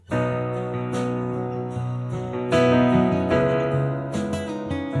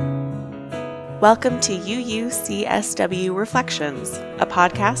Welcome to UUCSW Reflections, a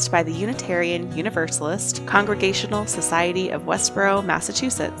podcast by the Unitarian Universalist Congregational Society of Westboro,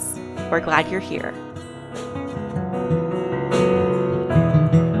 Massachusetts. We're glad you're here.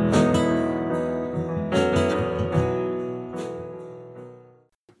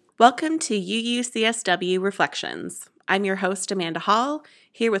 Welcome to UUCSW Reflections. I'm your host, Amanda Hall,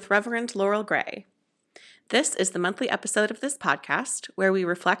 here with Reverend Laurel Gray. This is the monthly episode of this podcast where we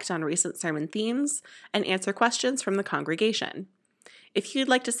reflect on recent sermon themes and answer questions from the congregation. If you'd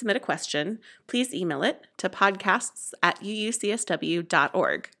like to submit a question, please email it to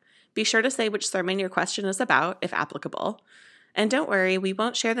podcasts@uucsw.org. Be sure to say which sermon your question is about, if applicable. And don't worry, we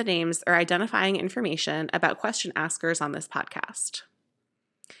won't share the names or identifying information about question askers on this podcast.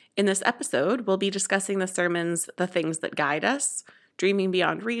 In this episode, we'll be discussing the sermons The Things That Guide Us, Dreaming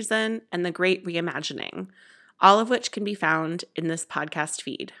Beyond Reason, and The Great Reimagining, all of which can be found in this podcast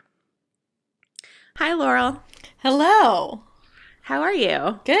feed. Hi, Laurel. Hello. How are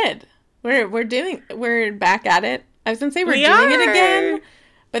you? Good. We're back at it. I was gonna say we're doing it again,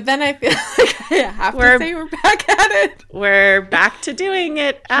 but then I feel like I have to say we're back at it. We're back to doing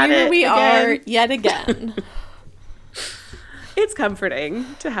it Here we are yet again. It's comforting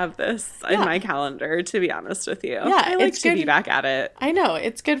to have this in my calendar, to be honest with you. Yeah, I like to be back at it. I know.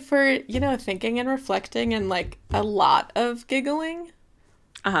 It's good for, thinking and reflecting and, a lot of giggling.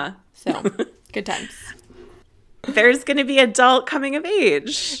 Uh-huh. So, good times. There's going to be adult coming of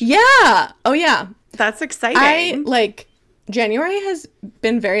age. Yeah. Oh, yeah. That's exciting. January has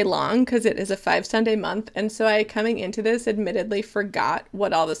been very long because it is a 5-Sunday month. And so I, coming into this, admittedly forgot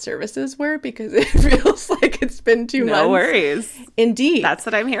what all the services were because it feels like it's been 2 months. No worries. Indeed. That's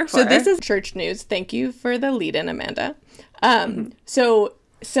what I'm here for. So this is church news. Thank you for the lead-in, Amanda. So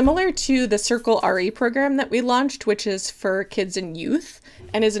similar to the Circle RE program that we launched, which is for kids and youth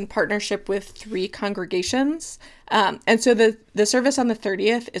and is in partnership with 3 congregations. And so the service on the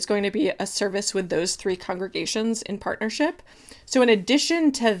 30th is going to be a service with those 3 congregations in partnership. So in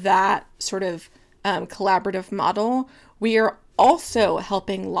addition to that sort of collaborative model, we are also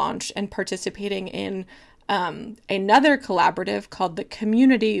helping launch and participating in another collaborative called the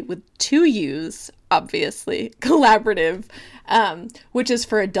Community with 2 U's, obviously, collaborative, which is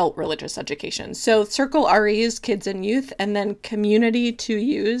for adult religious education. So Circle RE is kids and youth, and then Community 2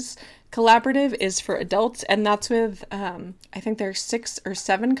 U's collaborative is for adults, and that's with, I think there are 6 or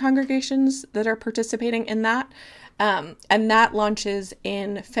 7 congregations that are participating in that, and that launches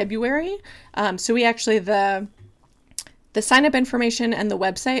in February. So we actually, the sign-up information and the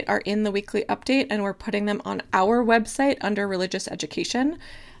website are in the weekly update, and we're putting them on our website under religious education.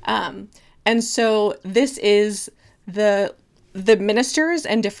 And so this is the ministers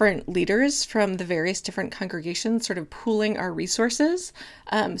and different leaders from the various different congregations sort of pooling our resources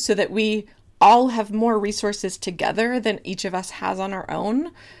so that we all have more resources together than each of us has on our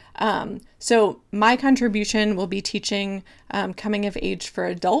own. So my contribution will be teaching coming of age for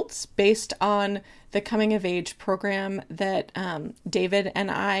adults based on the coming of age program that David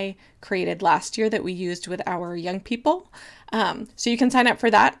and I created last year that we used with our young people. So you can sign up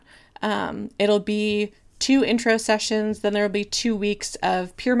for that. It'll be 2 intro sessions, then there'll be 2 weeks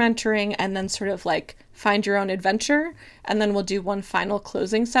of peer mentoring, and then sort of find your own adventure, and then we'll do 1 final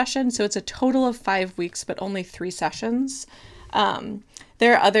closing session. So it's a total of 5 weeks, but only 3 sessions.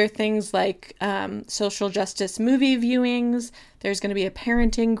 There are other things like social justice movie viewings. There's going to be a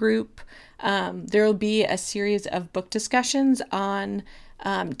parenting group. There will be a series of book discussions on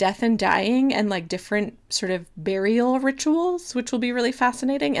death and dying and different sort of burial rituals, which will be really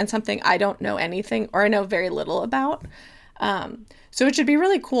fascinating and something I don't know anything or I know very little about. So it should be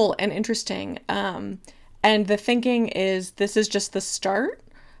really cool and interesting. And the thinking is this is just the start.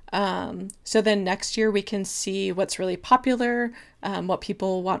 So then next year we can see what's really popular, what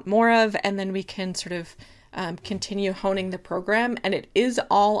people want more of, and then we can sort of continue honing the program. And it is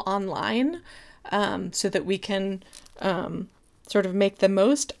all online so that we can sort of make the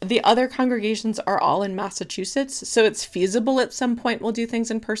most. The other congregations are all in Massachusetts, so it's feasible at some point we'll do things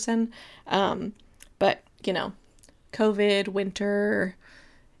in person. But, COVID, winter,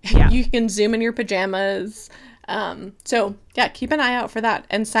 you can Zoom in your pajamas. So, yeah, keep an eye out for that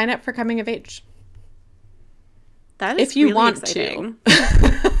and sign up for coming of age. That is if you really want exciting.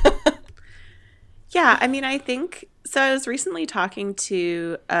 to. Yeah, I mean, I think, so I was recently talking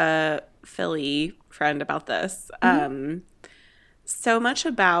to a Philly friend about this. So much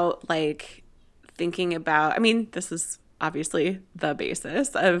about thinking about, I mean, this is obviously the basis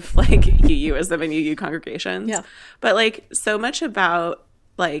of UUism and UU congregations. Yeah. But so much about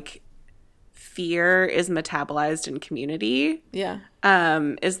fear is metabolized in community. Yeah.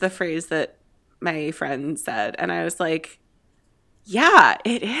 Is the phrase that my friend said. And I was like, yeah,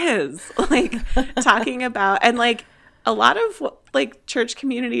 it is. Like, talking about, and like a lot of like church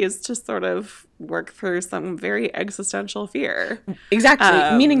community is to sort of work through some very existential fear.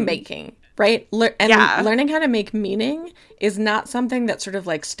 Exactly. Meaning making, right? Learning how to make meaning is not something that sort of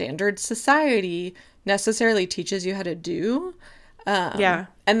like standard society necessarily teaches you how to do.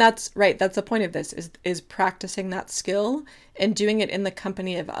 And that's right. That's the point of this is practicing that skill and doing it in the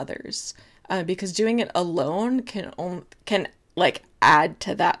company of others. Because doing it alone can like add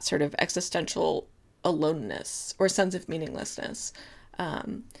to that sort of existential aloneness or sense of meaninglessness.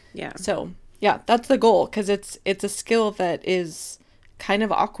 So yeah, that's the goal, because it's a skill that is kind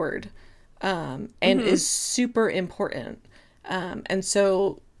of awkward and is super important. And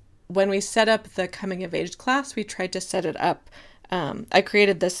so when we set up the coming of age class, we tried to set it up. I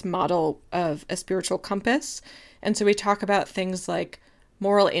created this model of a spiritual compass. And so we talk about things like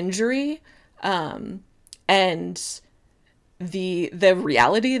moral injury, and the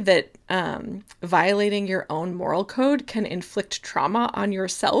reality that violating your own moral code can inflict trauma on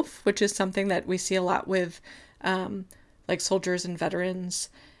yourself, which is something that we see a lot with like soldiers and veterans.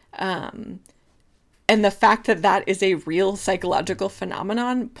 And the fact that that is a real psychological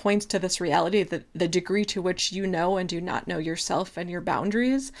phenomenon points to this reality that the degree to which you know and do not know yourself and your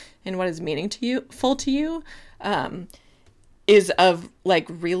boundaries and what is meaningful to you is of like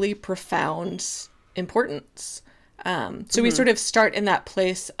really profound importance. So we sort of start in that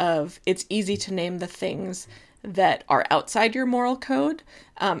place of it's easy to name the things that are outside your moral code,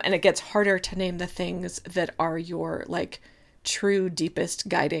 and it gets harder to name the things that are your like true deepest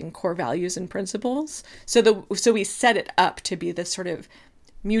guiding core values and principles. So we set it up to be this sort of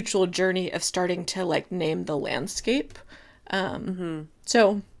mutual journey of starting to like name the landscape.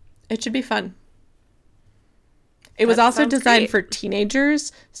 So it should be fun. It was also designed for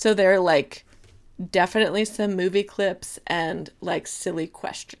teenagers, so they're like definitely some movie clips and like silly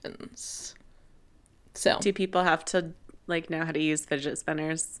questions. So do people have to like know how to use fidget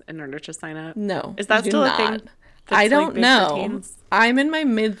spinners in order to sign up? No. Is that still a thing? I don't know. I'm in my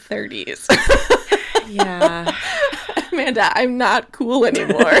mid-30s. Yeah. Amanda, I'm not cool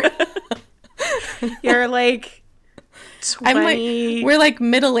anymore. You're like 20. We're like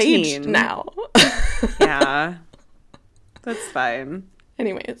middle-aged now. Yeah. That's fine.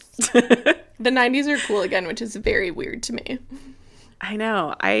 Anyways. The 90s are cool again, which is very weird to me. I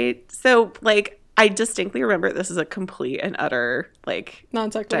know. I distinctly remember this is a complete and utter like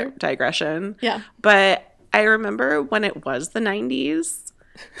non sequitur digression. Yeah. But I remember when it was the 90s,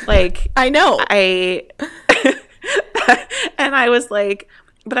 like I know. And I was like,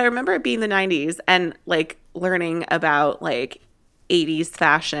 but I remember it being the 90s and like learning about like 80s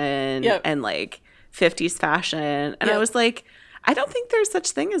fashion and like 50s fashion. And I was like, I don't think there's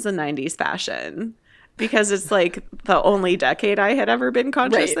such thing as a 90s fashion, because it's like the only decade I had ever been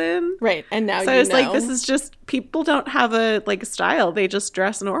conscious in. Right. And now so I was like, this is just, people don't have a like style. They just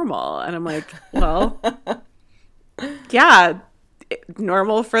dress normal. And I'm like, well, yeah,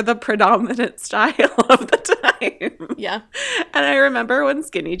 normal for the predominant style of the time. Yeah. And I remember when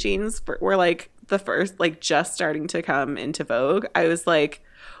skinny jeans were like the first, like just starting to come into vogue, I was like,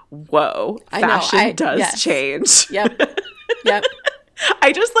 whoa, fashion does change. Yep. Yep.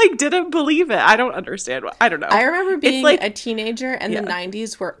 I just like didn't believe it. I don't understand. I don't know. I remember being like, a teenager and the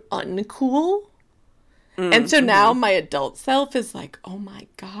 90s were uncool. And so now my adult self is like, oh my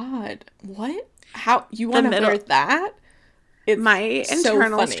God, what? How you want to wear that? It's my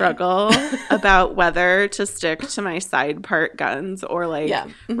internal struggle about whether to stick to my side part guns or like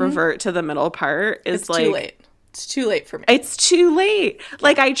revert to the middle part is like too late. It's too late for me. It's too late.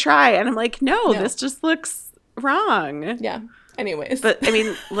 Like I try and I'm like, no, this just looks wrong. Yeah. Anyways. But I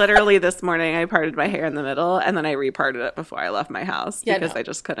mean, literally this morning I parted my hair in the middle and then I reparted it before I left my house because I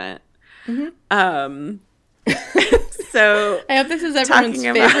just couldn't. So I hope this is everyone's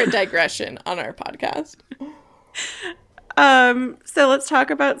favorite digression on our podcast. So let's talk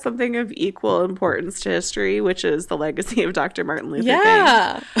about something of equal importance to history, which is the legacy of Dr. Martin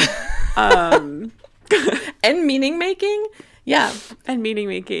Luther King. And meaning making. Yeah. And meaning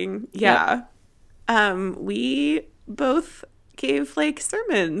making. Yeah. We both gave like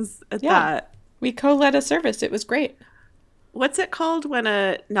sermons at that. We co-led a service. It was great. What's it called when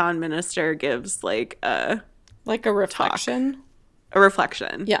a non-minister gives like a reflection? Talk? A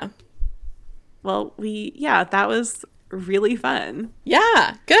reflection. Yeah. Well, that was really fun.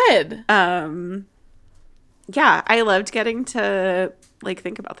 Yeah, good. Yeah, I loved getting to like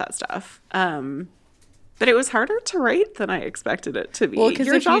think about that stuff. But it was harder to write than I expected it to be. Well,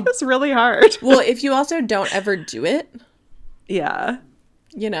 your job is really hard. Well, if you also don't ever do it. Yeah.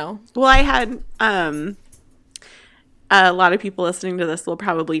 you know. Well, I had a lot of people listening to this will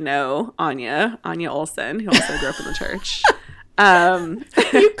probably know Anya Olson, who also grew up in the church. Are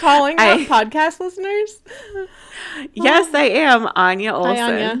you calling out podcast listeners? Yes, I am. Anya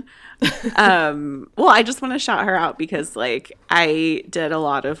Olson. Hi, Anya. Well, I just want to shout her out because like I did a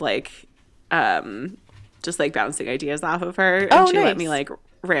lot of like just like bouncing ideas off of her, and she let me like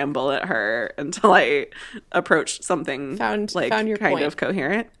ramble at her until I approached something found your kind point. Of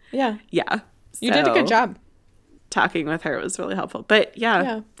coherent. Yeah. You So did a good job. Talking with her was really helpful. But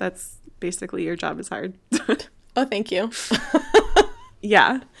yeah. That's basically your job is hard. Oh, thank you.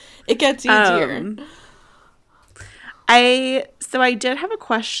 Yeah. It gets easier. I did have a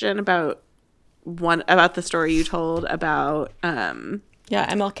question about the story you told about MLK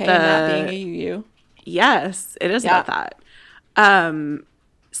and that being a UU. Yes, it is about that.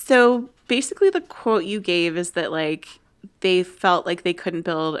 So basically the quote you gave is that like they felt like they couldn't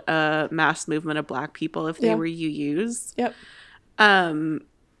build a mass movement of Black people if they were UUs. Yep. I'm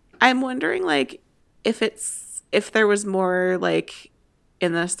wondering like if there was more like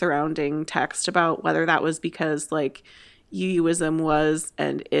in the surrounding text about whether that was because like UUism was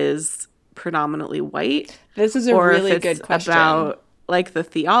and is predominantly white. This is a really good question. About like the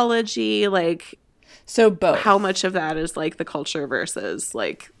theology, like so both. How much of that is like the culture versus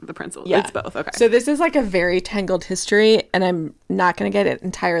like the principle? Yeah. It's both. Okay. So this is like a very tangled history, and I'm not going to get it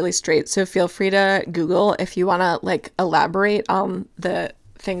entirely straight. So feel free to Google if you want to like elaborate on the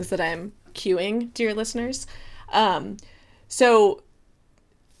things that I'm cueing, dear listeners. So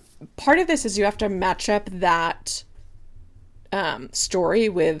part of this is you have to match up that story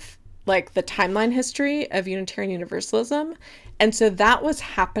with like the timeline history of Unitarian Universalism. And so that was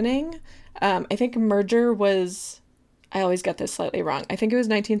happening. I think merger was, I always get this slightly wrong. I think it was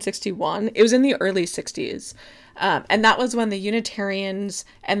 1961. It was in the early 60s. And that was when the Unitarians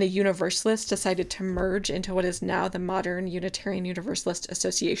and the Universalists decided to merge into what is now the modern Unitarian Universalist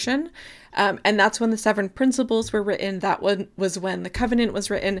Association. And that's when the Seven Principles were written. That one was when the Covenant was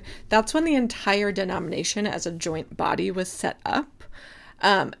written. That's when the entire denomination as a joint body was set up.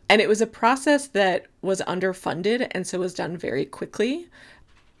 And it was a process that was underfunded and so was done very quickly.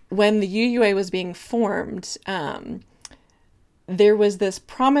 When the UUA was being formed, there was this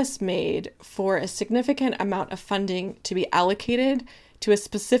promise made for a significant amount of funding to be allocated to a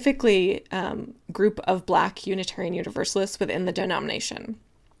specifically group of Black Unitarian Universalists within the denomination.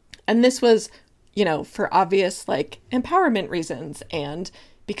 And this was, you know, for obvious like empowerment reasons and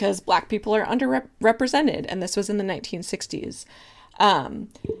because Black people are underrepresented. And this was in the 1960s.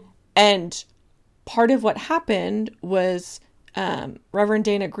 And part of what happened was Reverend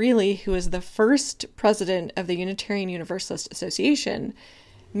Dana Greeley, who was the first president of the Unitarian Universalist Association,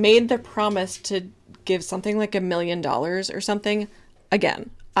 made the promise to give something like $1 million or something.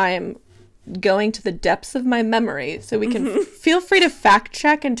 Again, I am going to the depths of my memory, so we can feel free to fact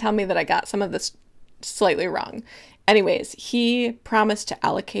check and tell me that I got some of this slightly wrong. Anyways, he promised to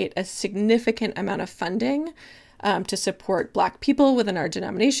allocate a significant amount of funding to support Black people within our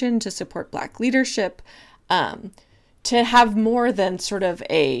denomination, to support Black leadership, to have more than sort of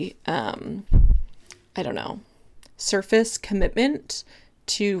a, surface commitment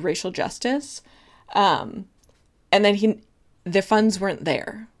to racial justice. And then the funds weren't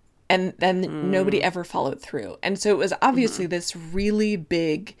there. And then nobody ever followed through. And so it was obviously this really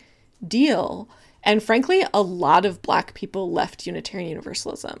big deal. And frankly, a lot of Black people left Unitarian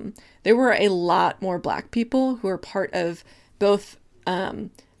Universalism. There were a lot more Black people who were part of both the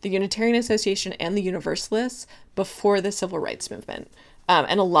Unitarian Association and the Universalists before the Civil Rights Movement.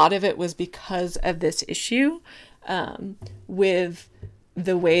 And a lot of it was because of this issue with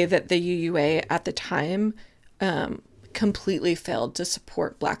the way that the UUA at the time completely failed to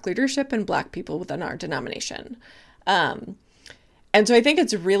support Black leadership and Black people within our denomination. And so I think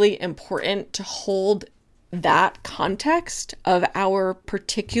it's really important to hold that context of our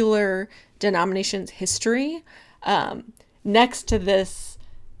particular denomination's history next to this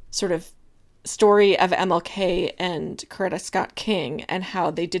sort of story of MLK and Coretta Scott King and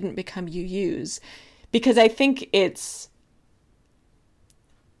how they didn't become UUs, because I think it's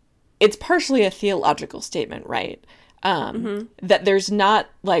partially a theological statement, right? That there's not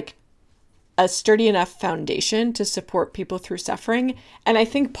like a sturdy enough foundation to support people through suffering. And I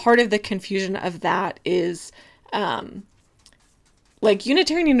think part of the confusion of that is like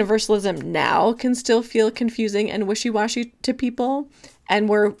Unitarian Universalism now can still feel confusing and wishy-washy to people. And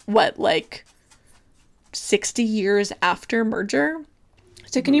we're like 60 years after merger.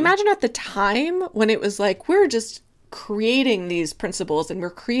 So can you imagine at the time when it was like, we're just creating these principles and we're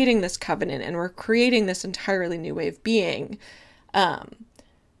creating this covenant and we're creating this entirely new way of being.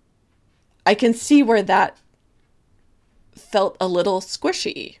 I can see where that felt a little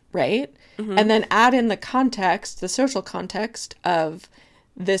squishy, right? Mm-hmm. And then add in the context, the social context of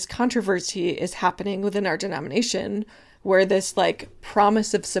this controversy is happening within our denomination, where this like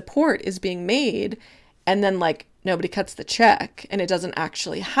promise of support is being made, and then like nobody cuts the check and it doesn't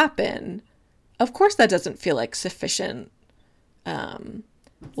actually happen. Of course that doesn't feel like sufficient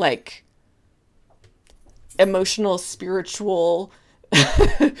like emotional, spiritual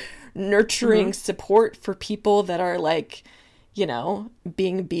nurturing support for people that are like, you know,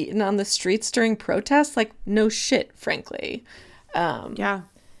 being beaten on the streets during protests. Like, no shit, frankly. Yeah.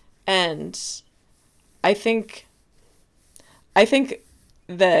 And I think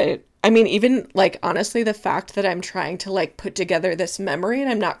that, I mean, even like, honestly, the fact that I'm trying to like put together this memory and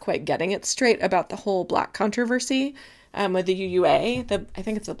I'm not quite getting it straight about the whole Black controversy with the UUA, I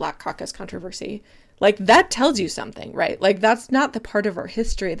think it's the Black Caucus controversy. Like, that tells you something, right? Like, that's not the part of our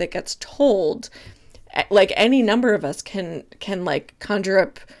history that gets told. Like, any number of us can like conjure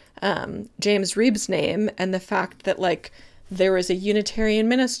up James Reeb's name and the fact that like there was a Unitarian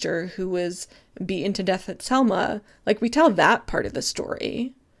minister who was beaten to death at Selma. Like, we tell that part of the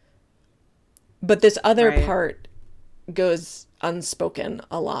story, but this other part goes unspoken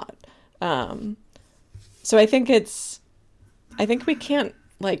a lot. So I think we can't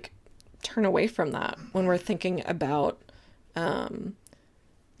like turn away from that when we're thinking about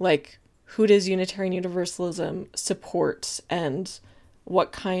like, who does Unitarian Universalism support and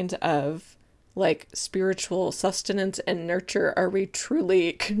what kind of like spiritual sustenance and nurture are we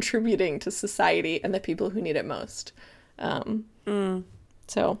truly contributing to society and the people who need it most.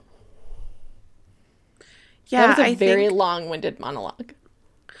 So yeah, that was a very long-winded monologue.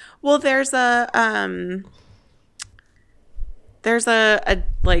 Well, there's a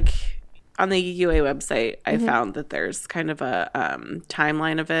like on the UUA website, I found that there's kind of a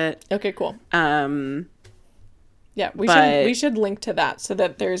timeline of it. Okay, cool. Yeah, we should link to that so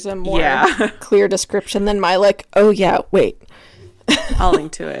that there's a more clear description than my like, oh yeah, wait. I'll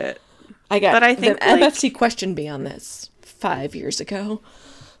link to it. I think the MFT question beyond this 5 years ago.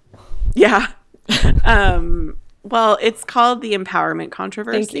 Yeah. Well, it's called the Empowerment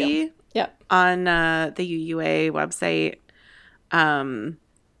Controversy. Thank you. Yep. On the UUA website.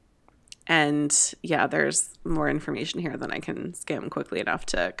 And yeah, there's more information here than I can skim quickly enough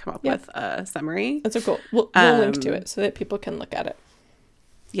to come up with a summary. That's so cool. We'll link to it so that people can look at it.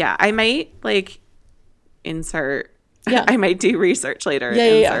 Yeah, I might like insert. Yeah, I might do research later.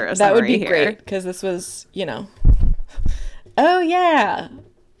 Yeah. That would be great because this was, you know. Oh yeah,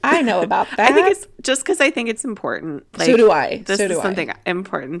 I know about that. I think it's just because I think it's important. Like, so do I. This is something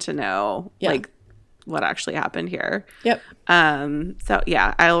important to know. Yeah. Like, what actually happened here. Yep. So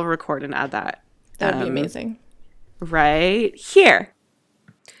yeah, I'll record and add that. That would be amazing. Right here.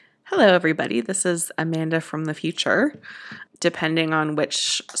 Hello, everybody. This is Amanda from the future. Depending on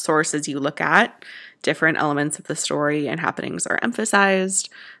which sources you look at, different elements of the story and happenings are emphasized.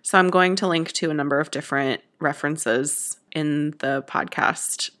 So I'm going to link to a number of different references in the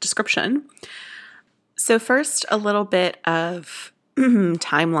podcast description. So first, a little bit of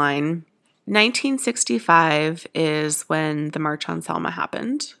timeline. 1965 is when the March on Selma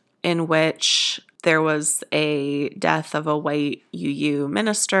happened, in which there was a death of a white UU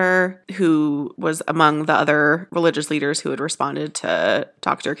minister who was among the other religious leaders who had responded to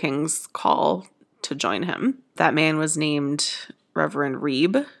Dr. King's call to join him. That man was named Reverend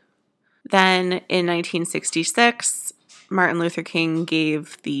Reeb. Then in 1966, Martin Luther King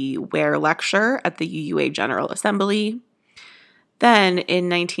gave the Ware Lecture at the UUA General Assembly. Then in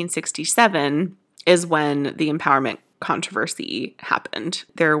 1967 is when the empowerment controversy happened.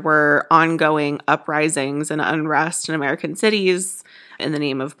 There were ongoing uprisings and unrest in American cities in the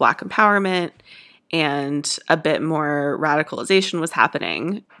name of Black empowerment, and a bit more radicalization was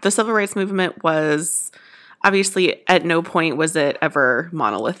happening. The civil rights movement was obviously, at no point was it ever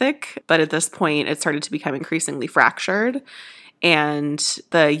monolithic, but at this point it started to become increasingly fractured, and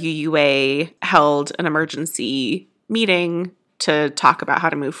the UUA held an emergency meeting to talk about how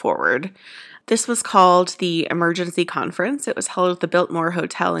to move forward. This was called the Emergency Conference. It was held at the Biltmore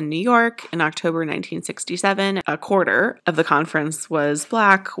Hotel in New York in October 1967. A quarter of the conference was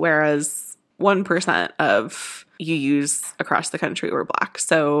Black, whereas 1% of UUs across the country were Black.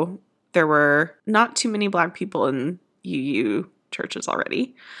 So there were not too many Black people in UU churches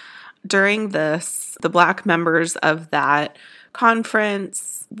already. During this, the Black members of that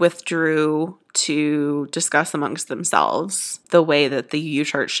conference withdrew to discuss amongst themselves the way that the UU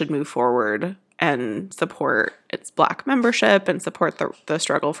Church should move forward and support its Black membership and support the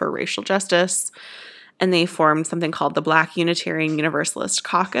struggle for racial justice. And they formed something called the Black Unitarian Universalist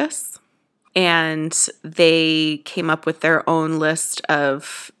Caucus. And they came up with their own list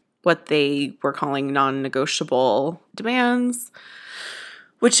of what they were calling non-negotiable demands,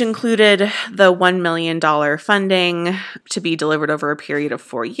 which included the $1 million funding to be delivered over a period of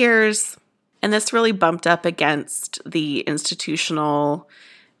 4 years. And this really bumped up against the institutional,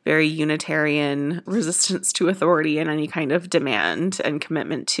 very Unitarian resistance to authority and any kind of demand and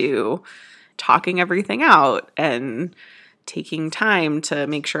commitment to talking everything out and taking time to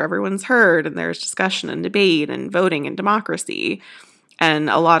make sure everyone's heard and there's discussion and debate and voting and democracy.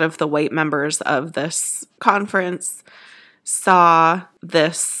 And a lot of the white members of this conference saw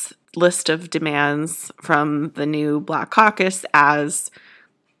this list of demands from the new Black Caucus as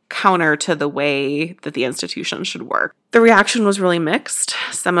counter to the way that the institution should work. The reaction was really mixed.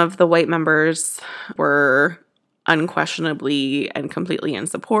 Some of the white members were unquestionably and completely in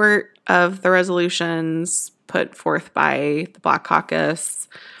support of the resolutions put forth by the Black Caucus.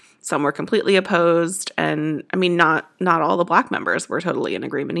 Some were completely opposed. And I mean, not all the Black members were totally in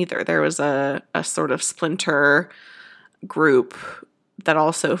agreement either. There was a sort of splinter group that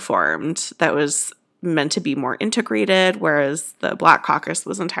also formed that was meant to be more integrated, whereas the Black Caucus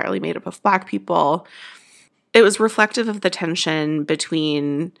was entirely made up of Black people. It was reflective of the tension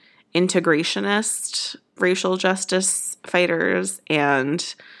between integrationist racial justice fighters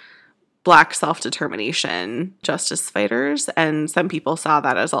and Black self-determination justice fighters. And some people saw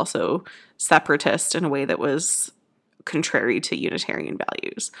that as also separatist in a way that was contrary to Unitarian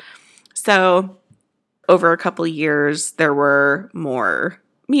values. So over a couple of years, there were more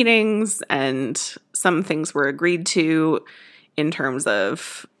meetings and some things were agreed to in terms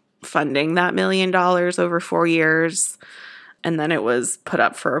of funding that $1 million over 4 years. And then it was put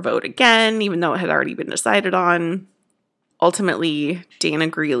up for a vote again, even though it had already been decided on. Ultimately, Dana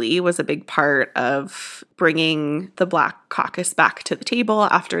Greeley was a big part of bringing the Black Caucus back to the table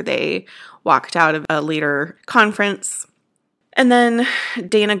after they walked out of a later conference. And then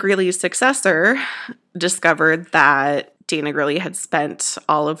Dana Greeley's successor discovered that Dana Greeley had spent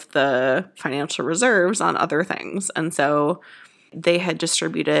all of the financial reserves on other things. And so they had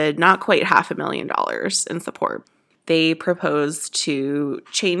distributed not quite $500,000 in support. They proposed to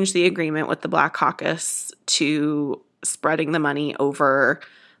change the agreement with the Black Caucus to spreading the money over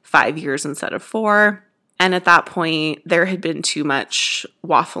 5 years instead of 4. And at that point, there had been too much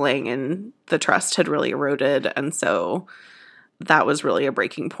waffling and the trust had really eroded. And so that was really a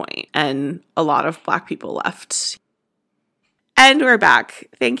breaking point. And a lot of Black people left. And we're back.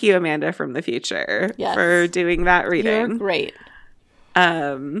 Thank you, Amanda from the future, for doing that reading. You're great.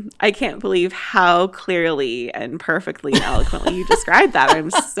 I can't believe how clearly and perfectly and eloquently you described that.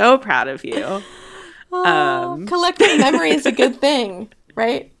 I'm so proud of you. Collective memory is a good thing,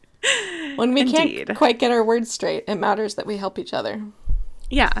 right? When we Indeed. Can't quite get our words straight, it matters that we help each other.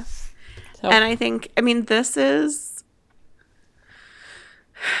 Yeah. So. And I think, this is,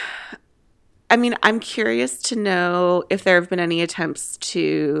 I'm curious to know if there have been any attempts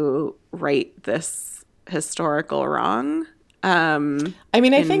to right this historical wrong. I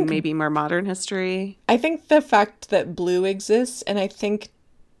think maybe more modern history. I think the fact that Blue exists and I think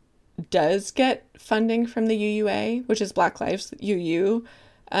does get funding from the UUA, which is Black Lives UU,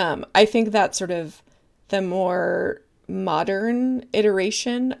 I think that's sort of the more modern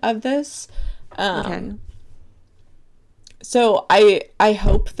iteration of this. Okay. So I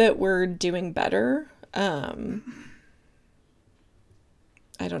hope that we're doing better. I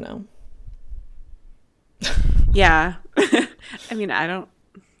don't know. Yeah. I don't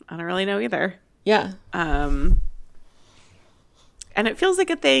really know either. Yeah. And it feels like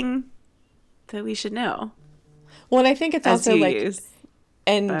a thing that we should know. Well, and I think it's also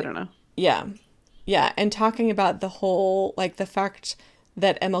and I don't know. Yeah. Yeah. And talking about the whole, the fact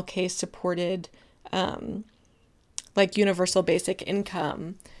that MLK supported, universal basic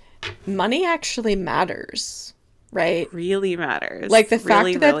income, money actually matters, right? Really matters. The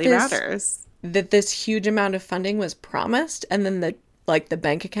fact that really matters. That this huge amount of funding was promised and then the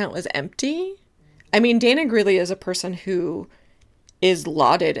bank account was empty. Dana Greeley is a person who is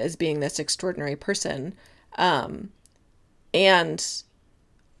lauded as being this extraordinary person. And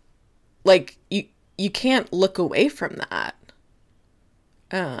you can't look away from that.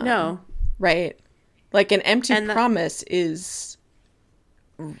 No. Right. An empty promise is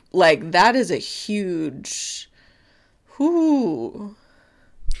that is a huge,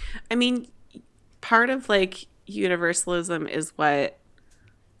 part of universalism is what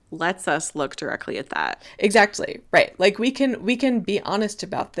lets us look directly at that. Exactly. Right. We can be honest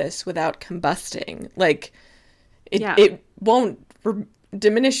about this without combusting. It won't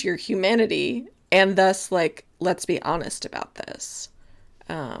diminish your humanity, and thus let's be honest about this.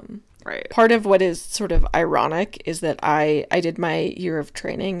 Right. Part of what is sort of ironic is that I did my year of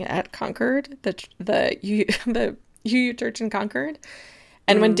training at Concord, the UU Church in Concord.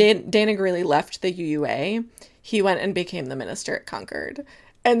 And when Dana Greeley left the UUA, he went and became the minister at Concord.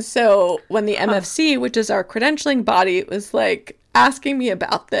 And so when the MFC, which is our credentialing body, was like asking me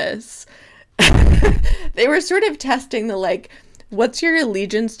about this, they were sort of testing the like, what's your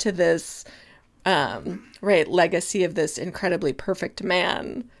allegiance to this, legacy of this incredibly perfect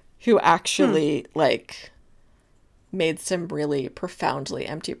man who actually like made some really profoundly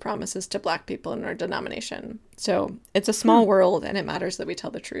empty promises to Black people in our denomination. So it's a small world, and it matters that we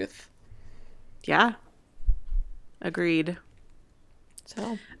tell the truth. Yeah. Agreed.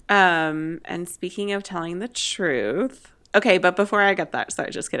 So, and speaking of telling the truth, okay, but before I get that,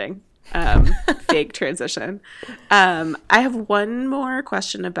 sorry, just kidding. Fake transition. I have one more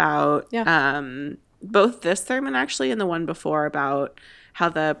question about both this sermon actually and the one before about how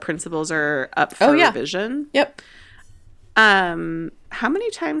the principles are up for revision. Yep. How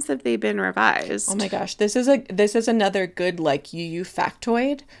many times have they been revised? Oh my gosh, this is another good like UU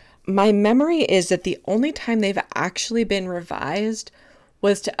factoid. My memory is that the only time they've actually been revised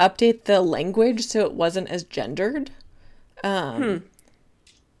was to update the language so it wasn't as gendered. And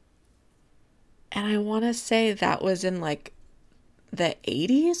I want to say that was in like the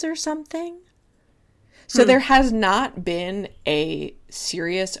 80s or something. So there has not been a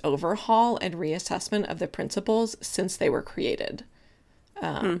serious overhaul and reassessment of the principles since they were created.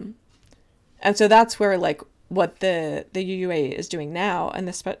 And so that's where like what the UUA is doing now, and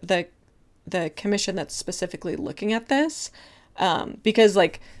the commission that's specifically looking at this, because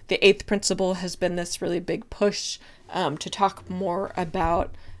like the eighth principle has been this really big push to talk more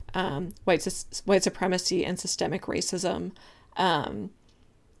about white supremacy and systemic racism,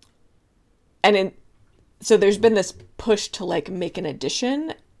 so there's been this push to like make an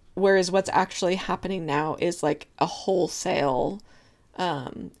addition, whereas what's actually happening now is like a wholesale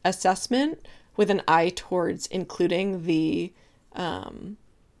assessment with an eye towards including the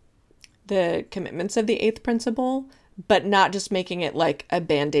commitments of the eighth principle, but not just making it like a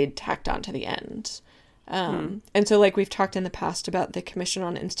Band-Aid tacked onto the end. And so like we've talked in the past about the Commission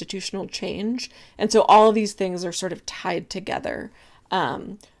on Institutional Change. And so all of these things are sort of tied together,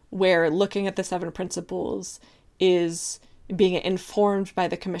 where looking at the seven principles is being informed by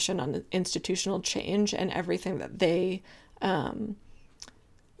the Commission on Institutional Change and everything that they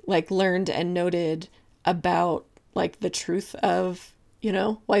like learned and noted about like the truth of, you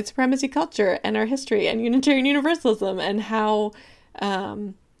know, white supremacy culture and our history and Unitarian Universalism and how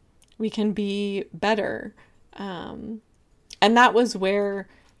we can be better. And that was where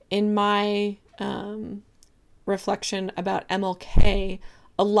in my reflection about MLK,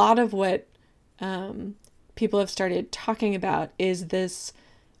 a lot of what people have started talking about is this,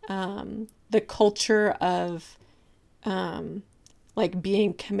 the culture of like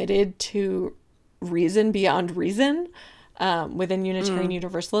being committed to reason beyond reason within Unitarian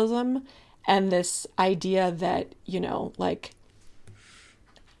Universalism, and this idea that, you know, like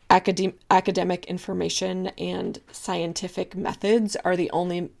academic information and scientific methods are the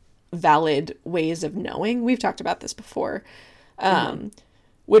only valid ways of knowing. We've talked about this before,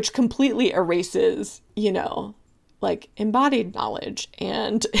 which completely erases, you know, like embodied knowledge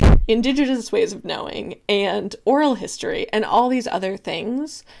and indigenous ways of knowing and oral history and all these other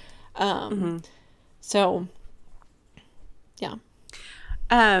things. So, yeah.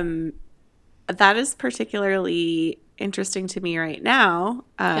 That is particularly interesting to me right now,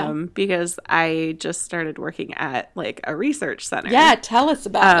 because I just started working at like a research center. Yeah, tell us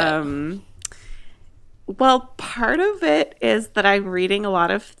about it. Well, part of it is that I'm reading a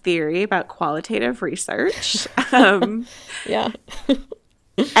lot of theory about qualitative research. Yeah.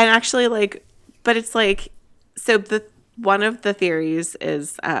 And actually, like, but it's like, so one of the theories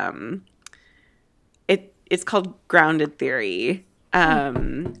is it's called grounded theory.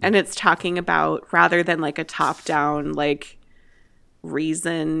 And it's talking about, rather than like a top-down, like,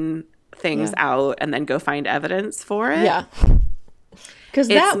 reason things out and then go find evidence for it. Yeah. Because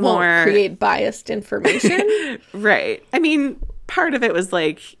that won't create biased information. Right. I mean, part of it was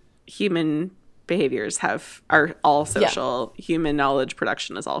like human behaviors are all social. Yeah. Human knowledge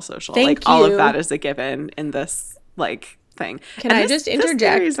production is all social. Thank all you. of that is a given in this like thing. Can I just interject? This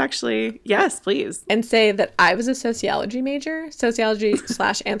theory is actually, yes, please. And say that I was a sociology major,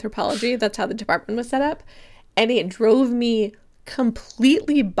 sociology/anthropology. That's how the department was set up. And it drove me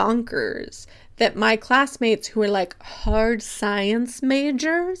completely bonkers that my classmates who were like hard science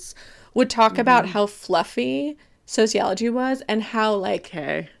majors would talk about how fluffy sociology was and how like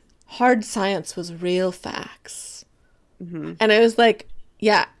hard science was real facts. And I was like,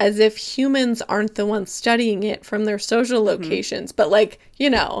 Yeah, as if humans aren't the ones studying it from their social locations. But, like,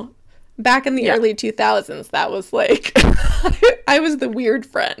 you know, back in the early 2000s, that was like, I was the weird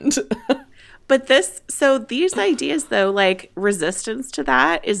friend. But these ideas, though, like, resistance to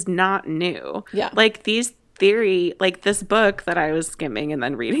that is not new. Yeah. Like, this book that I was skimming and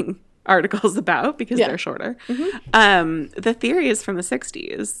then reading articles about because they're shorter. The theory is from the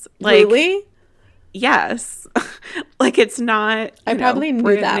 60s. Like, Really? Yes. Like, it's not, I probably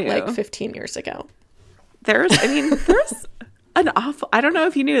knew that new. like 15 years ago. There's I don't know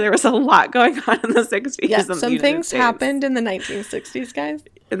if you knew there was a lot going on in the 60s. Yeah, in some things happened in the 1960s, guys.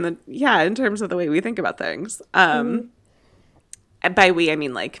 In terms of the way we think about things. By we, I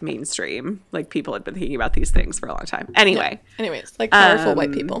mean, like, mainstream. Like, people had been thinking about these things for a long time. Anyway. Yeah. Anyways, like powerful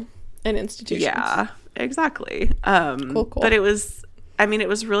white people and institutions. Yeah, exactly. Cool. But it was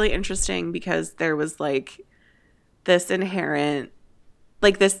really interesting because there was, like, this inherent,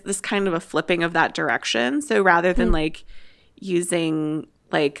 like, this kind of a flipping of that direction. So rather than like using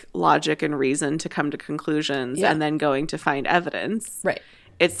like logic and reason to come to conclusions and then going to find evidence, right,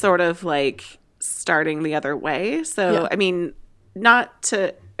 it's sort of like starting the other way. So the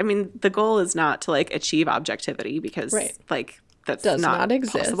goal is not to like achieve objectivity because like that's does not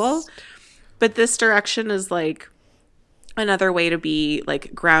exist. Possible. But this direction is like another way to be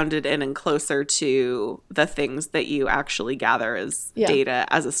like grounded in and closer to the things that you actually gather as data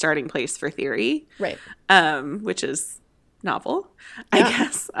as a starting place for theory. Right. Which is novel, I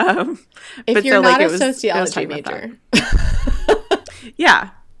guess. If you're not a sociology major. Yeah.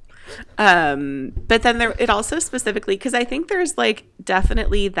 But then it also specifically, because I think there's like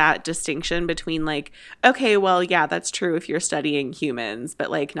definitely that distinction between like, okay, well, yeah, that's true if you're studying humans,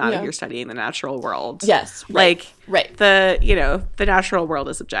 but like not if you're studying the natural world. Yes. Right. Like the natural world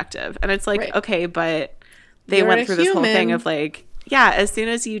is objective. And it's like, okay, but they went through this whole thing of like, yeah, as soon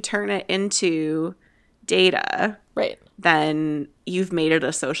as you turn it into data, then you've made it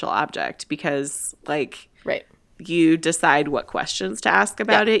a social object because like, you decide what questions to ask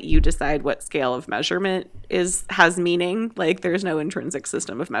about it. You decide what scale of measurement has meaning. Like, there's no intrinsic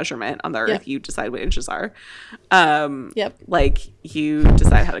system of measurement on the earth. You decide what inches are. Like, you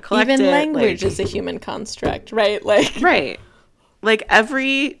decide how to collect it. Even language is a human construct, right? Like, right. Like,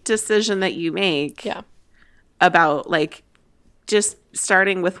 every decision that you make about, like, just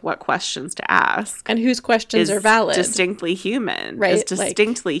starting with what questions to ask. And whose questions are valid. Distinctly human. Right. Is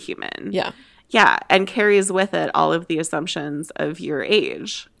distinctly human. Yeah. Yeah, and carries with it all of the assumptions of your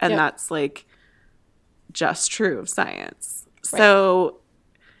age. And that's, like, just true of science. Right. So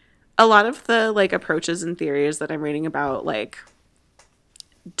a lot of the, like, approaches and theories that I'm reading about, like,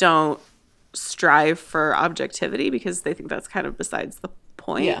 don't strive for objectivity because they think that's kind of besides the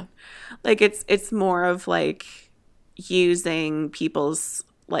point. Yeah. Like, it's more of, like, using people's,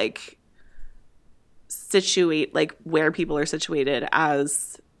 like, where people are situated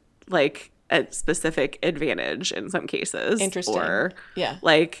as, like, a specific advantage in some cases. Interesting. Or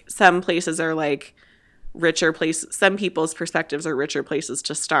like some places are like richer places. Some people's perspectives are richer places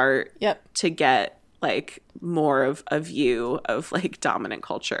to start to get like more of a view of like dominant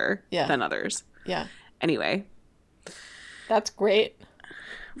culture than others. Yeah. Anyway. That's great.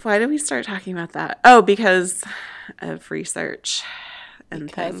 Why did we start talking about that? Oh, because of research and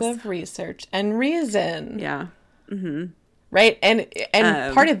because things. of research and reason. Yeah. Mm-hmm. Right. And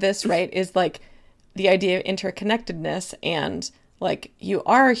part of this, right, is like the idea of interconnectedness and like you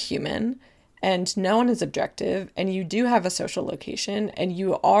are human and no one is objective and you do have a social location and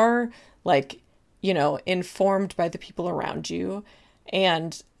you are like, you know, informed by the people around you.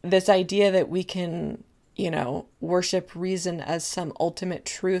 And this idea that we can, you know, worship reason as some ultimate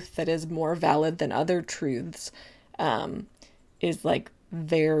truth that is more valid than other truths is like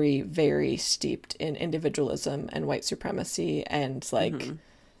very, very steeped in individualism and white supremacy and like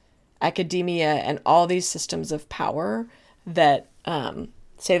academia and all these systems of power that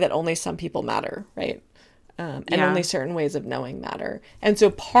say that only some people matter, right? And only certain ways of knowing matter. And so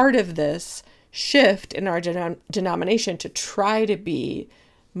part of this shift in our denomination to try to be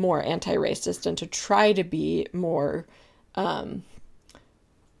more anti-racist and to try to be more,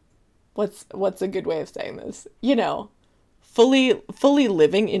 what's a good way of saying this? You know, fully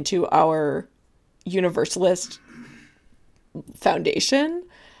living into our universalist foundation.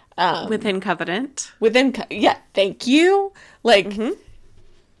 Within covenant. Thank you. Like,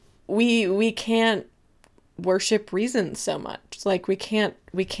 we can't worship reason so much. Like, we can't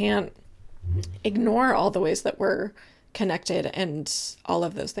ignore all the ways that we're connected and all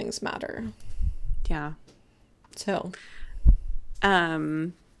of those things matter. Yeah. So,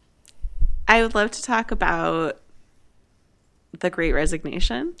 I would love to talk about the Great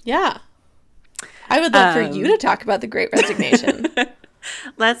Resignation? Yeah. I would love for you to talk about the Great Resignation.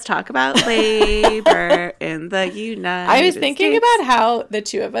 Let's talk about labor in the United States. I was thinking about how the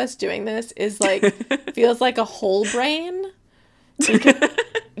two of us doing this is like, feels like a whole brain. Do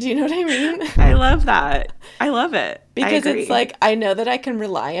you know what I mean? I love that. I love it. Because it's like, I know that I can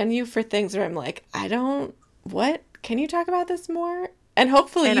rely on you for things where I'm like, what? Can you talk about this more? And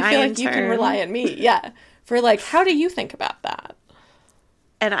hopefully you feel like you can rely on me. Yeah. For like, how do you think about that?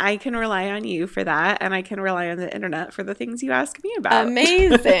 And I can rely on you for that. And I can rely on the internet for the things you ask me about.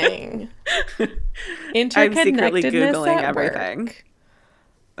 Amazing. I'm secretly Googling at everything. Work.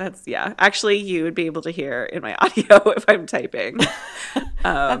 That's, yeah. Actually, you would be able to hear in my audio if I'm typing.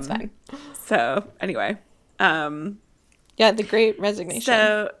 That's fine. So, anyway. Yeah, the Great Resignation.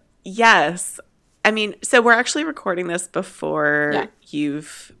 So, yes. I mean, so we're actually recording this before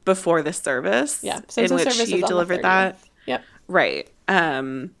before the service. Yeah. In which you delivered that. Yep. Right.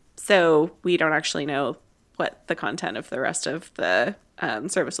 So we don't actually know what the content of the rest of the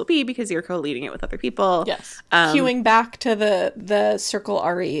service will be because you're co-leading it with other people. Yes. Queuing back to the Circle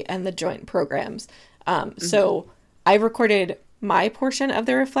RE and the joint programs. So I recorded my portion of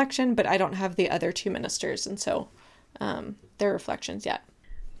the reflection, but I don't have the other two ministers. And so their reflections yet.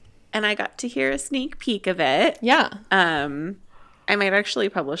 And I got to hear a sneak peek of it. Yeah. I might actually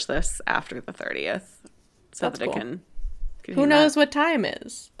publish this after the 30th so That's that cool. I can Who knows what time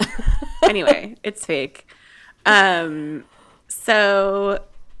is? Anyway, it's fake. So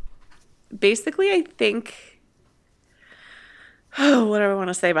basically, I think, what do I want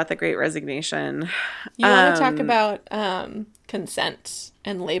to say about the Great Resignation? You want to talk about consent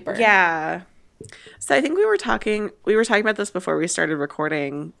and labor. Yeah. So I think we were talking about this before we started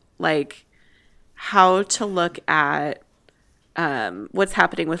recording, like how to look at what's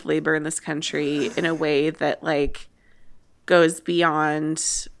happening with labor in this country in a way that like goes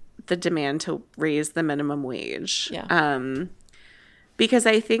beyond the demand to raise the minimum wage. Yeah. Because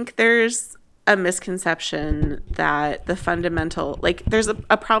I think there's a misconception that the fundamental, like there's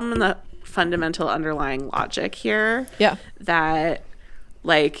a problem in the fundamental underlying logic here. Yeah. That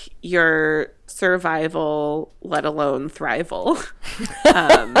like your survival, let alone thrival,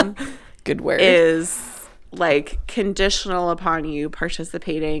 good word, is like conditional upon you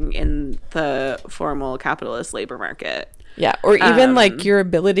participating in the formal capitalist labor market. Yeah, or even like your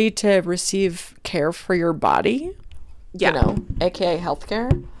ability to receive care for your body. Yeah. You know, aka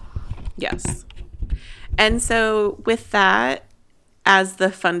healthcare. Yes. And so with that as the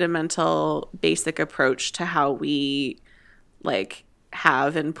fundamental basic approach to how we like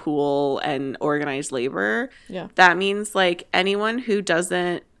have and pool and organize labor, that means like anyone who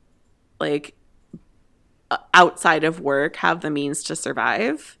doesn't like outside of work have the means to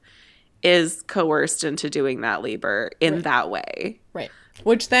survive is coerced into doing that labor in that way. Right.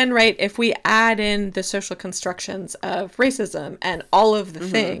 Which then, right, if we add in the social constructions of racism and all of the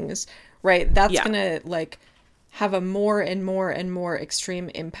things, right, that's going to like have a more and more and more extreme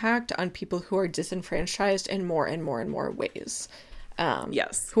impact on people who are disenfranchised in more and more and more ways.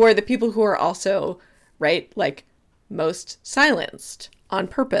 Yes. Who are the people who are also, right, like most silenced on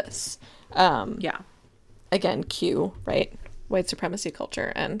purpose. Again, Q, right? White supremacy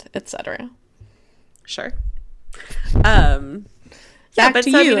culture and etc. Sure. Back to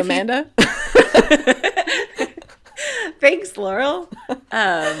you, Amanda. Thanks, Laurel.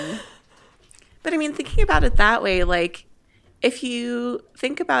 But I mean, thinking about it that way, like if you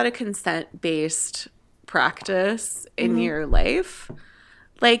think about a consent-based practice in your life,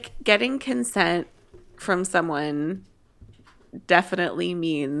 like getting consent from someone definitely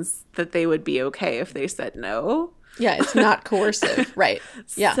means that they would be okay if they said no. Yeah, it's not coercive. Right.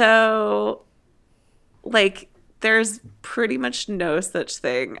 Yeah. So, like, there's pretty much no such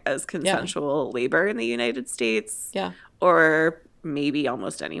thing as consensual labor in the United States. Yeah. Or maybe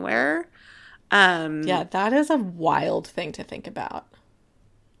almost anywhere. Yeah, that is a wild thing to think about.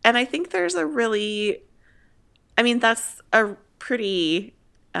 And I think there's a really, I mean, that's a pretty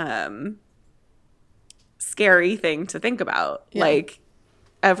scary thing to think about. Yeah. Like,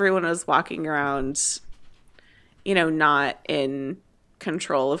 everyone is walking around, you know, not in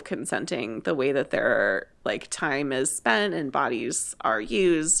control of consenting the way that their like time is spent and bodies are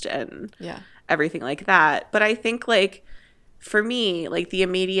used and everything like that. But I think like for me, like the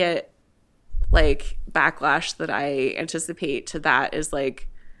immediate like backlash that I anticipate to that is like,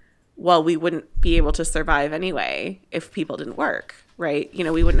 well, we wouldn't be able to survive anyway if people didn't work, right? You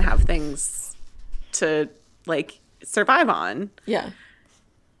know, we wouldn't have things to like survive on. Yeah.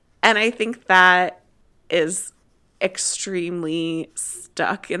 And I think that is extremely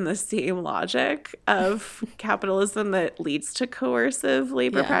stuck in the same logic of capitalism that leads to coercive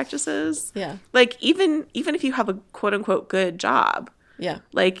labor practices. Yeah. Like even if you have a quote unquote good job. Yeah.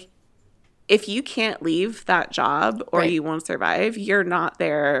 Like if you can't leave that job or you won't survive, you're not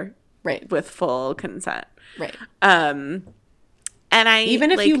there with full consent. Right. And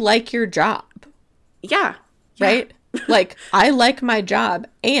even if you like your job. Yeah. Right? Like I like my job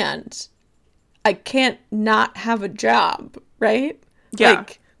and I can't not have a job, right? Yeah.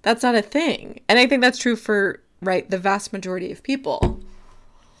 Like, that's not a thing. And I think that's true for, the vast majority of people.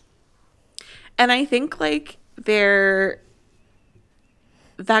 And I think, like, that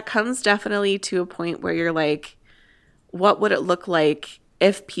comes definitely to a point where you're like, what would it look like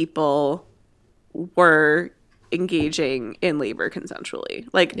if people were engaging in labor consensually?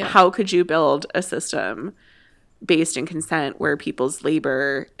 Like, how could you build a system based in consent where people's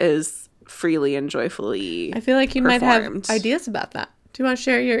labor is freely and joyfully I feel like you performed. might have ideas about that. Do you want to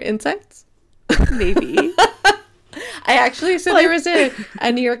share your insights? Maybe. There was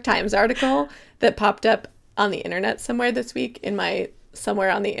a New York Times article that popped up on the internet somewhere this week in somewhere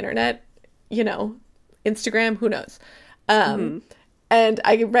on the internet, Instagram, who knows. And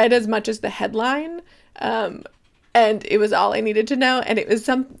I read as much as the headline, and it was all I needed to know. And it was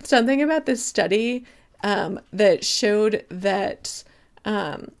something about this study that showed that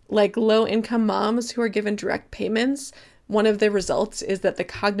low-income moms who are given direct payments, one of the results is that the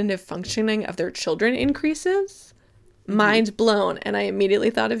cognitive functioning of their children increases. Mind blown. And I immediately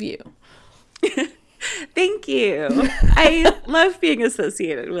thought of you. Thank you. I love being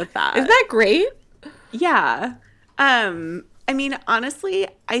associated with that. Isn't that great? Yeah. I mean, honestly,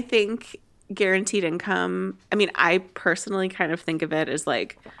 I think guaranteed income, I personally kind of think of it as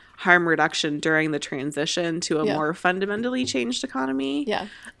like harm reduction during the transition to a more fundamentally changed economy. Yeah.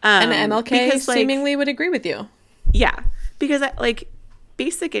 And MLK seemingly would agree with you. Yeah. Because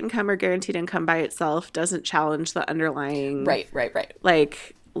basic income or guaranteed income by itself doesn't challenge the underlying right.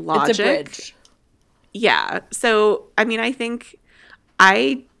 Like logic. It's a bridge. Yeah. So, I think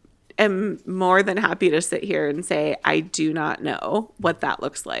I am more than happy to sit here and say I do not know what that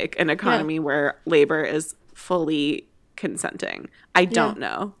looks like, an economy where labor is fully consenting. I don't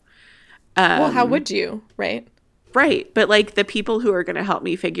know. Well, how would you, right? Right. But the people who are going to help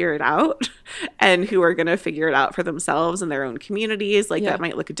me figure it out and who are going to figure it out for themselves in their own communities, that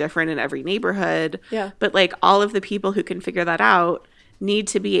might look different in every neighborhood. Yeah. But all of the people who can figure that out need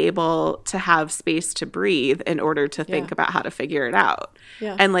to be able to have space to breathe in order to think about how to figure it out.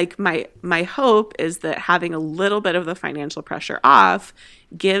 Yeah. And my hope is that having a little bit of the financial pressure off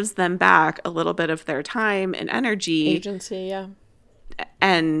gives them back a little bit of their time and energy. Agency, yeah.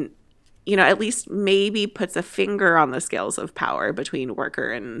 And at least maybe puts a finger on the scales of power between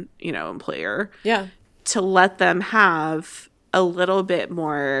worker and, employer. Yeah. To let them have a little bit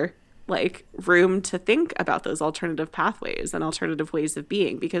more room to think about those alternative pathways and alternative ways of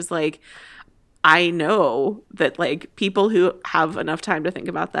being. Because I know that people who have enough time to think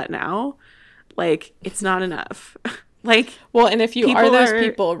about that now, it's not enough. Well, and if you are those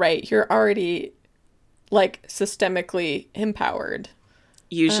people, right, you're already systemically empowered.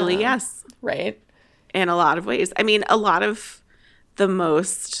 Usually, yes. Right. In a lot of ways. A lot of the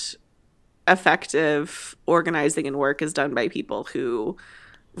most effective organizing and work is done by people who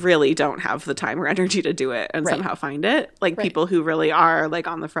really don't have the time or energy to do it and somehow find it. People who really are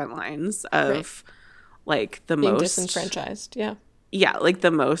on the front lines of the being most disenfranchised. Yeah. Yeah.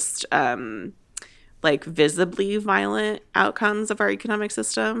 The most visibly violent outcomes of our economic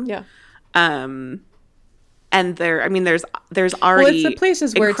system. Yeah. And there's already it's the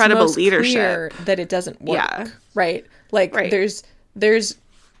places where incredible it's most leadership clear that it doesn't work. Yeah. Right. There's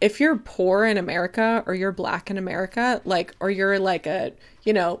if you're poor in America or you're black in America, or you're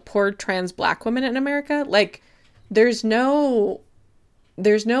a poor trans black woman in America, there's no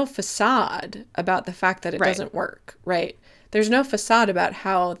facade about the fact that it doesn't work. Right. There's no facade about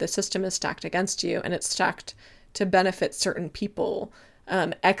how the system is stacked against you and it's stacked to benefit certain people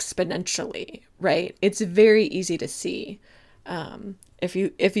exponentially, right? It's very easy to see if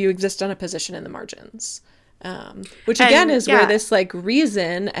you exist on a position in the margins, which again is where this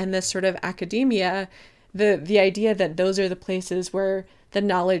reason and this sort of academia, the idea that those are the places where the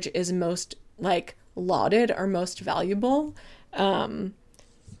knowledge is most lauded or most valuable, I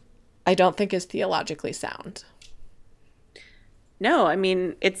don't think is theologically sound. No,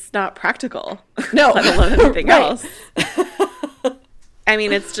 it's not practical. No, let alone anything else.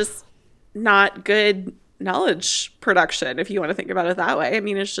 It's just not good knowledge production, if you want to think about it that way.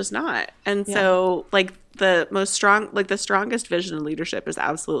 It's just not. And so the strongest vision and leadership is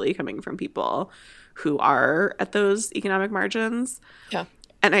absolutely coming from people who are at those economic margins. Yeah.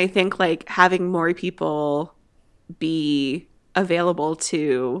 And I think like having more people be available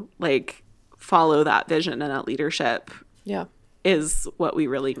to like follow that vision and that leadership Yeah. is what we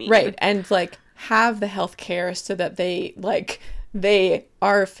really need. Right. And like have the health care so that they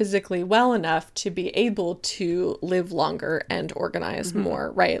are physically well enough to be able to live longer and organize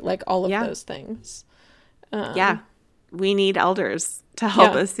more, right? Like all of those things. Yeah. We need elders to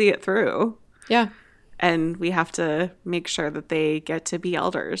help us see it through. Yeah. And we have to make sure that they get to be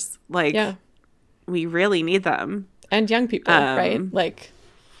elders. Like, we really need them. And young people, right? Like,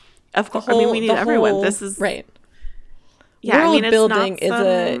 of course. I mean, we need everyone. This is right. Yeah, World I mean, building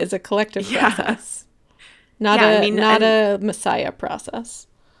is a collective process, not a messiah process.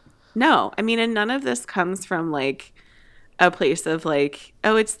 No, I mean, and none of this comes from like a place of like,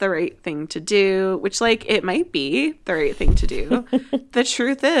 oh, it's the right thing to do, which like it might be the right thing to do. The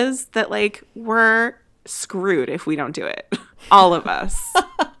truth is that like we're screwed if we don't do it. All of us.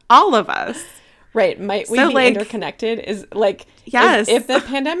 All of us. Right. Might we be interconnected? Is like, yes. If the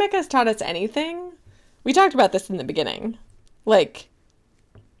pandemic has taught us anything, we talked about this in the beginning, like,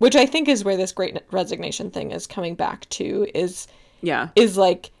 which I think is where this great resignation thing is coming back to is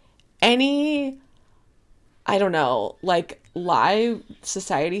like any, I don't know, like lie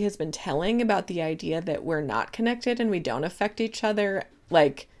society has been telling about the idea that we're not connected and we don't affect each other.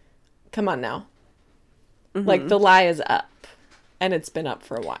 Like, come on now. Mm-hmm. Like the lie is up and it's been up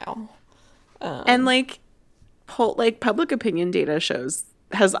for a while. And like public opinion data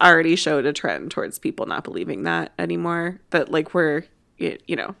has already showed a trend towards people not believing that anymore. That like we're,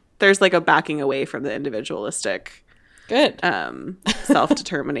 you know, there's like a backing away from the individualistic,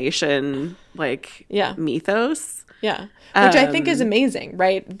 self-determination, like mythos. Yeah. Which I think is amazing,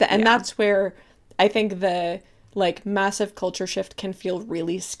 right? And that's where I think the like massive culture shift can feel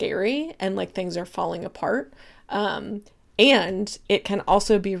really scary and like things are falling apart. And it can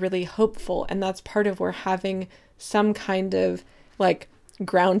also be really hopeful. And that's part of where having some kind of like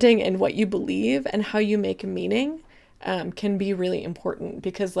grounding in what you believe and how you make meaning can be really important,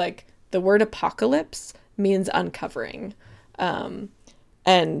 because like the word apocalypse means uncovering. And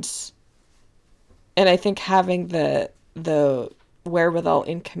I think having the wherewithal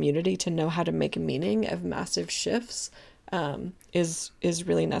in community to know how to make meaning of massive shifts is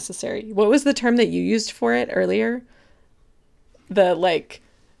really necessary. What was the term that you used for it earlier? The like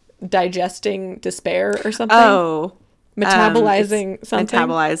digesting despair or something? Oh. Metabolizing something?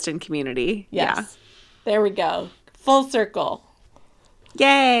 Metabolized in community. Yes. Yeah. There we go. Full circle.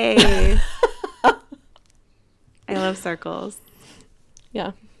 Yay. I love circles.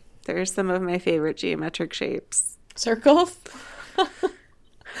 Yeah. They're some of my favorite geometric shapes. Circles?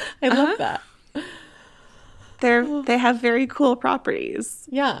 I love that. They have very cool properties.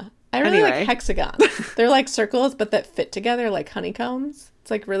 Yeah. I really like hexagons. They're like circles, but that fit together like honeycombs.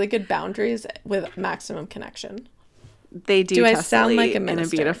 It's like really good boundaries with maximum connection. They do I sound like a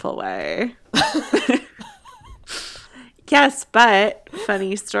minister? In a beautiful way. Yes, but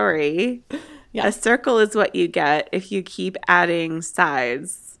funny story. Yeah. A circle is what you get if you keep adding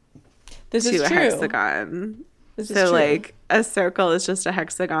sides to a hexagon. This is true. Like a circle is just a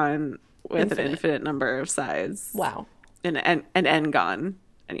hexagon with an infinite number of sides. Wow. An n-gon.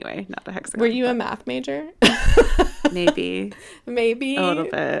 Anyway, not a hexagon. Were you a math major? Maybe. Maybe. A little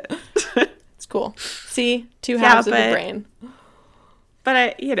bit. It's cool. See? Two halves of the brain.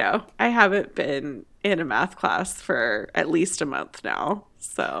 But I haven't been in a math class for at least a month now.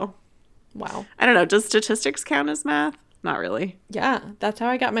 So. Wow. I don't know. Does statistics count as math? Not really. Yeah. That's how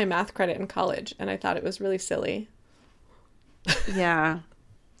I got my math credit in college. And I thought it was really silly. Yeah.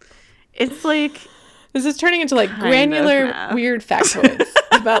 It's like. This is turning into like granular, weird factoids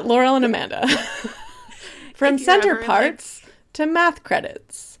about Laurel and Amanda. From center parts to math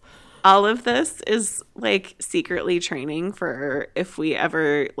credits. All of this is like secretly training for if we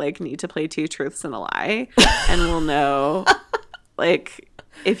ever like need to play Two Truths and a Lie. And we'll know like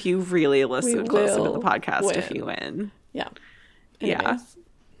if you really listen closely to the podcast if you win. Yeah. Anyways. Yeah.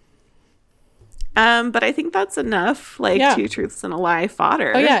 But I think that's enough, like Two Truths and a Lie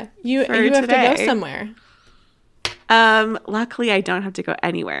fodder. Oh yeah, you have to go somewhere. Luckily I don't have to go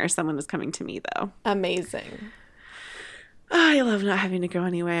anywhere. Someone is coming to me though. Amazing. Oh, I love not having to go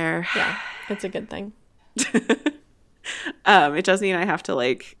anywhere. Yeah, it's a good thing. It does mean I have to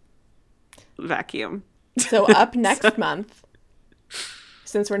like vacuum. So up next month,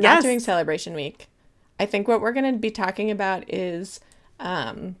 since we're not doing Celebration Week, I think what we're going to be talking about is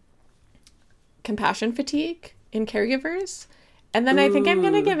compassion fatigue in caregivers. And then I think I'm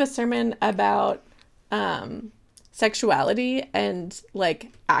going to give a sermon about sexuality and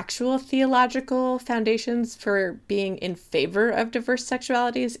like actual theological foundations for being in favor of diverse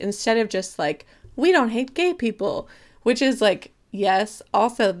sexualities instead of just like, we don't hate gay people, which is like, yes,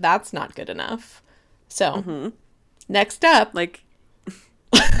 also that's not good enough. So next up, Like,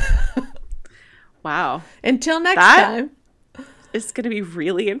 wow. until next time. It's going to be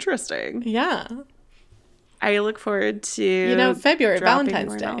really interesting. Yeah. I look forward to February, dropping Valentine's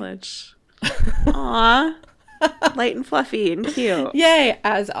more Day. knowledge. Aw. Light and fluffy and cute. Yay,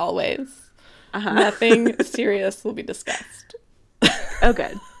 as always. Nothing serious will be discussed. Oh,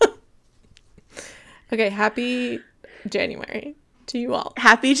 good. Okay, happy January to you all.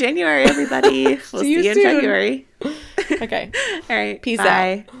 Happy January, everybody. We'll see you in soon. February. Okay. All right. Peace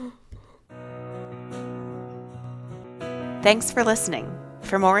bye. Thanks for listening.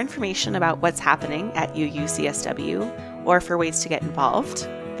 For more information about what's happening at UUCSW or for ways to get involved,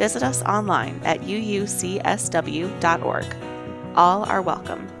 visit us online at uucsw.org. All are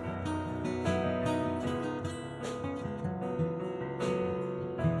welcome.